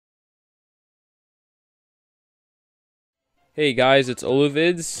Hey guys, it's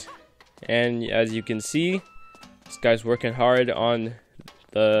Oluvids, and as you can see, this guy's working hard on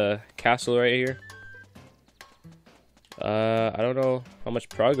the castle right here. I don't know how much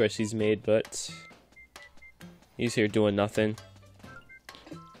progress he's made, but he's here doing nothing.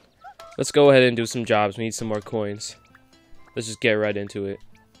 Let's go ahead and do some jobs. We need some more coins. Let's just get right into it.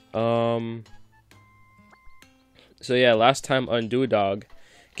 So yeah, last time Undo Dog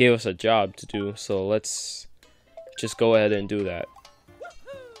gave us a job to do, so let's just go ahead and do that.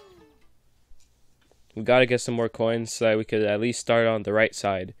 We gotta get some more coins so that we could at least start on the right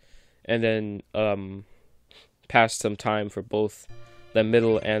side, and then pass some time for both the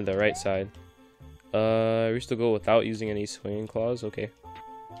middle and the right side. We still go without using any swinging claws. Okay.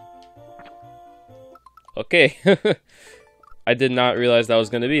 Okay. I did not realize that was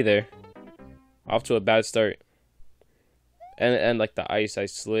gonna be there. Off to a bad start. And like the ice, I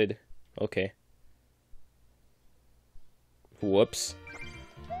slid. Okay. Whoops.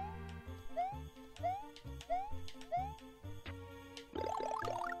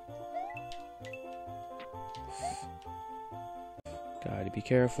 Gotta be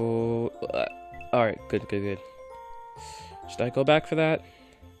careful. Alright, good. Should I go back for that?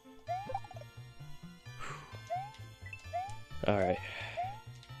 Alright.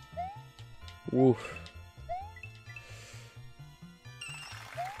 Woo.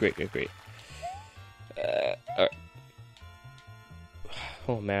 Great. Alright.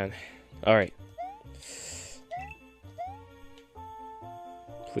 Oh man. Alright.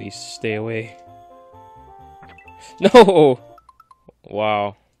 Please stay away. No!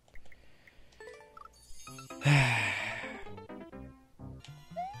 Wow.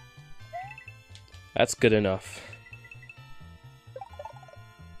 That's good enough.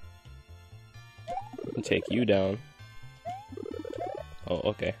 I'll take you down. Oh,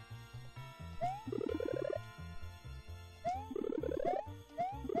 okay.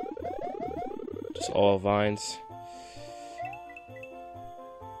 Just all vines.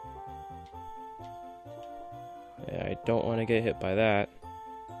 Yeah, I don't want to get hit by that.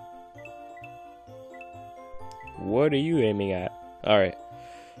 What are you aiming at? Alright.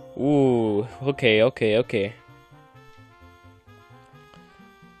 Ooh, okay.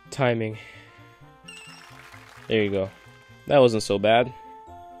 Timing. There you go. That wasn't so bad.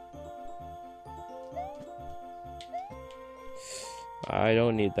 I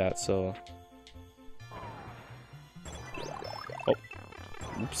don't need that, so... Oh.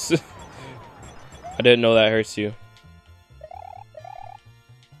 Oops. I didn't know that hurts you.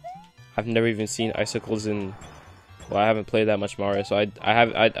 I've never even seen icicles in... Well, I haven't played that much Mario, so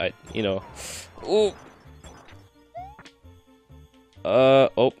I you know... Ooh!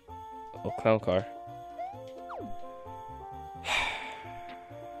 Oh, clown car.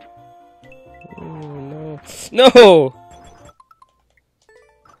 Oh, no!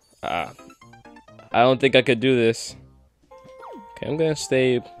 I don't think I could do this. Okay, I'm gonna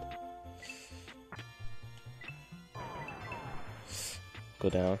stay. Go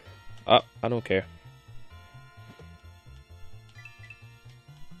down. I don't care.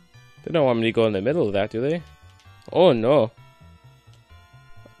 They don't want me to go in the middle of that, do they? Oh no.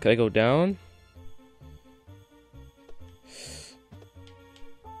 Can I go down?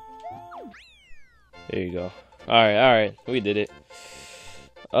 There you go. Alright. We did it.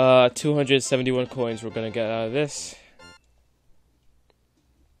 271 coins we're gonna get out of this.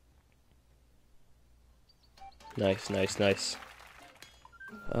 Nice.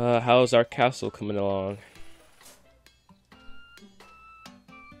 How's our castle coming along?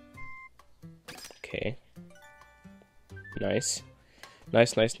 Okay. Nice.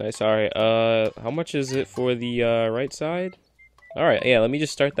 Alright, how much is it for the right side? Alright, yeah, let me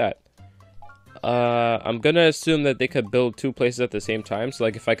just start that. I'm gonna assume that they could build two places at the same time. So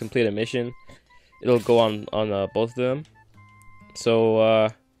like if I complete a mission, it'll go on both of them. So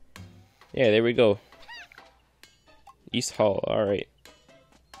yeah, there we go. East Hall. All right.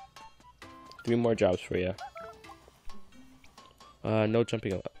 3 more jobs for you. No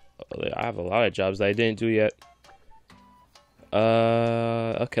jumping. I have a lot of jobs that I didn't do yet.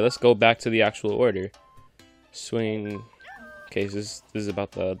 Okay, let's go back to the actual order. Swing. Okay, this is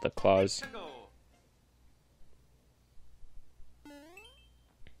about the claws.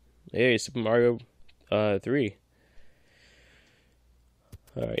 Hey, Super Mario 3.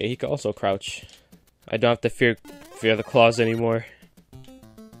 Alright, he can also crouch. I don't have to fear the claws anymore.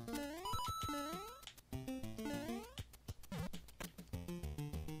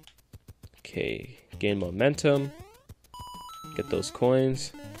 Okay, gain momentum. Get those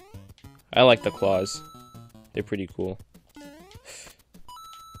coins. I like the claws. They're pretty cool.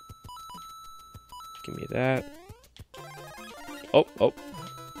 Give me that. Oh, oh.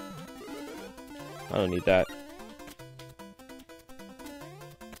 I don't need that.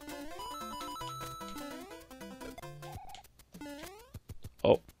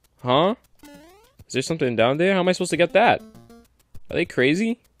 Oh. Huh? Is there something down there? How am I supposed to get that? Are they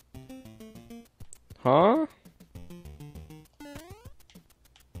crazy? Huh?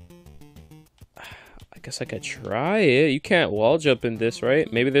 I guess I could try it. You can't wall jump in this,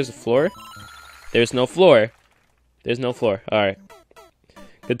 right? Maybe there's a floor? There's no floor. There's no floor. Alright.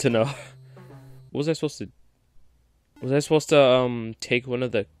 Good to know. What was I supposed to... Was I supposed to, take one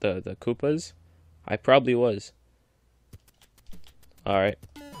of the Koopas? I probably was. Alright.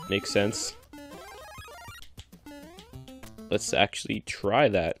 Makes sense. Let's actually try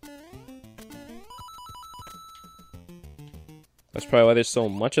that. That's probably why there's so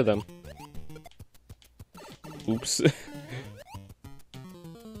much of them. Oops.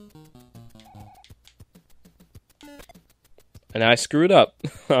 And I screwed up.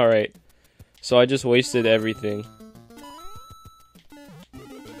 Alright. So I just wasted everything.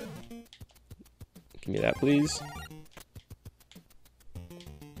 Give me that, please.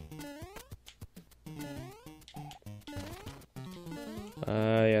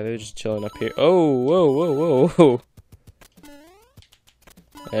 Yeah, they're just chilling up here. Oh, whoa, whoa, whoa, whoa.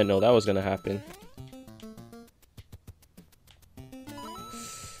 I didn't know that was gonna happen.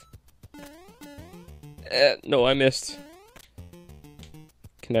 No, I missed.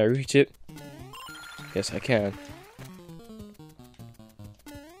 Can I reach it? Yes, I can.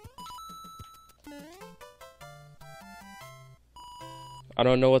 I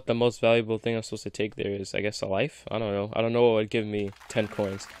don't know what the most valuable thing I'm supposed to take there is. I guess a life? I don't know. I don't know what would give me 10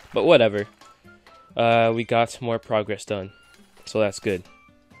 coins. But whatever. We got more progress done. So that's good.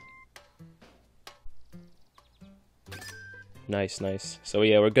 Nice, nice. So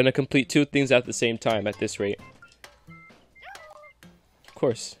yeah, we're gonna complete 2 things at the same time at this rate. Of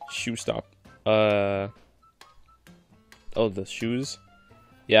course. Shoe stop. Oh, the shoes?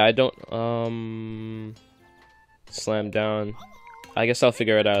 Yeah, I don't, slam down. I guess I'll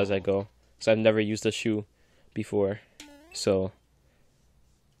figure it out as I go. Because I've never used a shoe before. So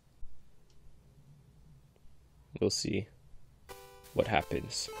we'll see what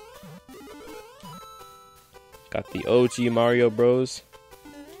happens. Got the OG Mario Bros.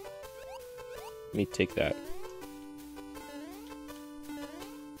 Let me take that.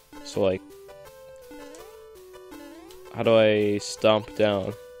 So like, how do I stomp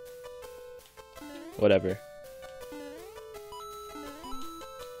down? Whatever.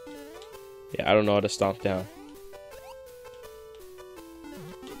 Yeah, I don't know how to stomp down.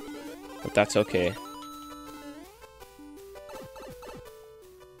 But that's okay.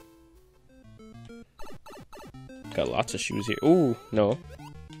 Got lots of shoes here. Ooh, no.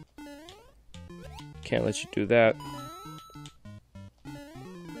 Can't let you do that.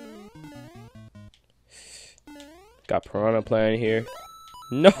 Got Piranha Plant here.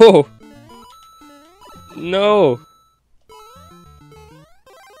 No! No!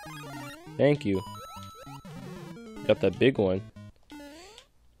 Thank you. Got the big one.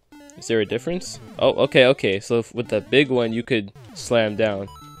 Is there a difference? Oh, okay, okay. So with the big one, you could slam down.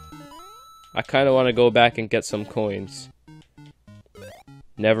 I kind of want to go back and get some coins.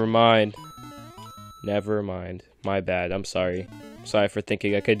 Never mind. Never mind. My bad. I'm sorry. Sorry for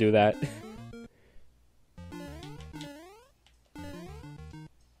thinking I could do that.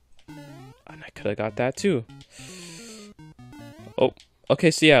 And I could have got that too. Oh. Okay,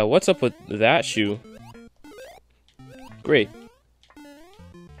 so yeah, what's up with that shoe? Great.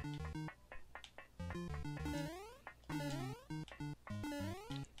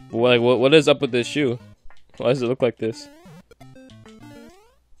 What is up with this shoe? Why does it look like this?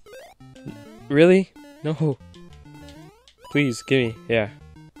 Really? No. Please, gimme. Yeah.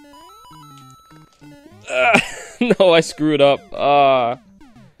 No, I screwed up. I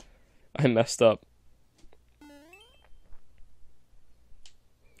messed up.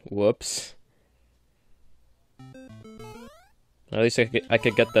 Whoops. At least I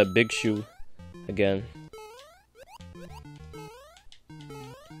could get that big shoe again.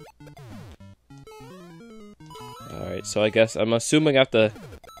 Alright, so I guess I'm assuming I have to,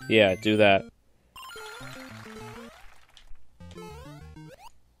 yeah, do that.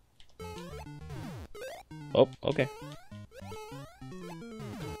 Oh, okay.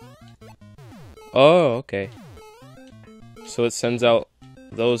 Oh, okay. So it sends out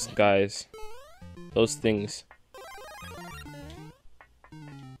those guys. Those things.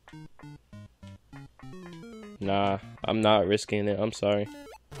 Nah, I'm not risking it. I'm sorry.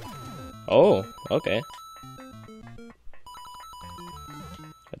 Oh, okay.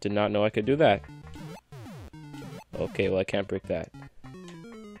 I did not know I could do that. Okay, well I can't break that.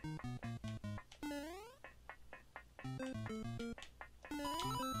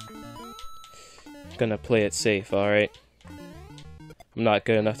 Gonna play it safe, alright? I'm not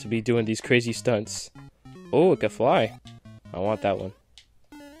good enough to be doing these crazy stunts. Oh, it can fly. I want that one.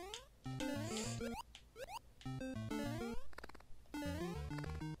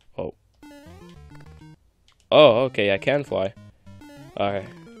 Oh. Oh, okay, I can fly. Alright.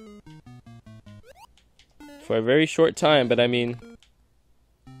 For a very short time, but I mean...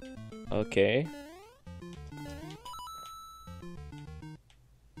 Okay.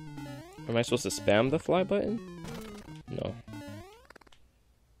 Am I supposed to spam the fly button? No.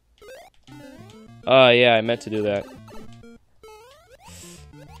 Yeah, I meant to do that.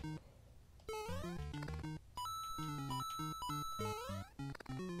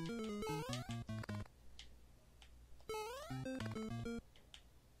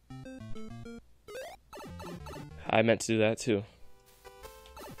 I meant to do that too.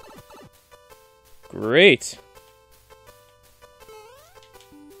 Great!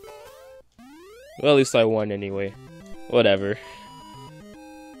 Well, at least I won anyway. Whatever.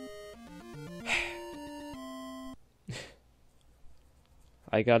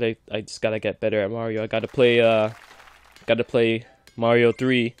 I just gotta get better at Mario. I gotta play Mario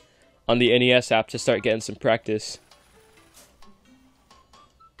 3 on the NES app to start getting some practice.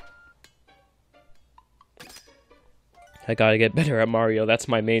 I gotta get better at Mario. That's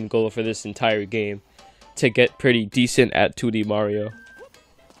my main goal for this entire game. To get pretty decent at 2D Mario.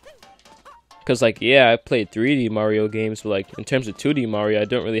 Because, like, yeah, I played 3D Mario games, but, like, in terms of 2D Mario, I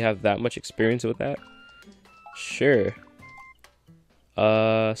don't really have that much experience with that. Sure.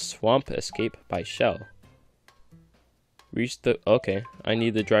 Swamp escape by shell. Reach the... Okay, I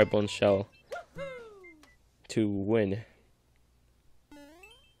need the dry bone shell to win.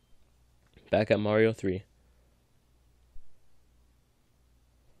 Back at Mario 3.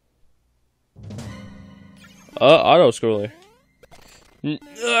 Auto-scroller.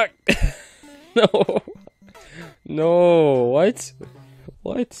 No. No, what?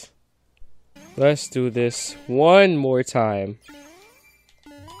 What? Let's do this one more time.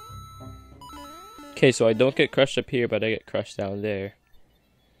 Okay, so I don't get crushed up here, but I get crushed down there.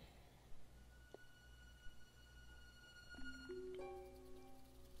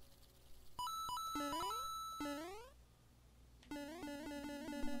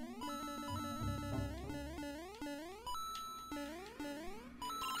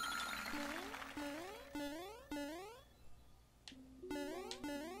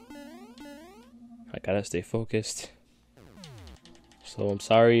 I gotta stay focused. So I'm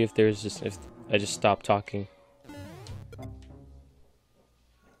sorry if I just stop talking.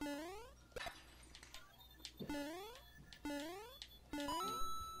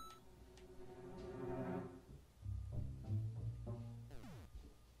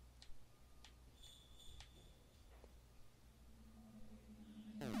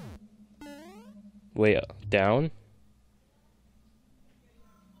 Wait, down?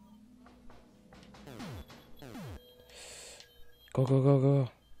 Go, go, go, go.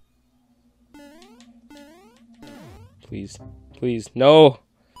 Please. Please. No!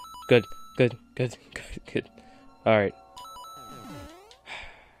 Good, good, good, good, good. Alright.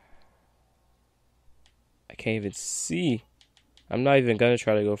 I can't even see. I'm not even gonna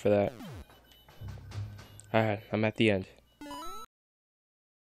try to go for that. Alright, I'm at the end.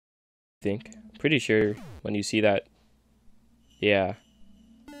 Pretty sure when you see that. Yeah.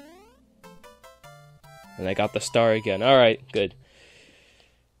 And I got the star again. Alright, good.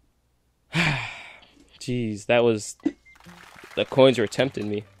 Jeez, that was... The coins were tempting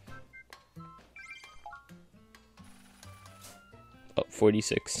me. Oh,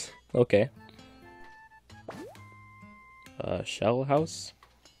 46. Okay. Shell house?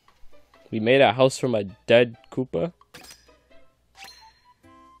 We made a house from a dead Koopa?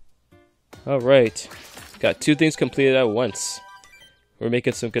 Alright. Got 2 things completed at once. We're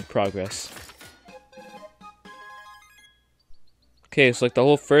making some good progress. Okay, so like the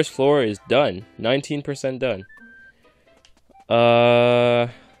whole first floor is done. 19% done.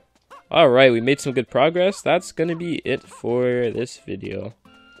 Alright, we made some good progress. That's gonna be it for this video.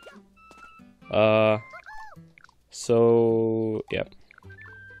 So, yeah.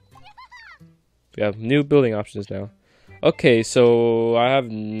 We have new building options now. Okay, so I have...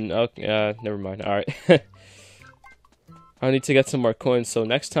 never mind. Alright. I need to get some more coins, so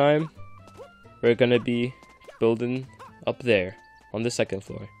next time we're gonna be building up there on the 2nd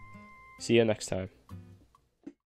floor. See you next time.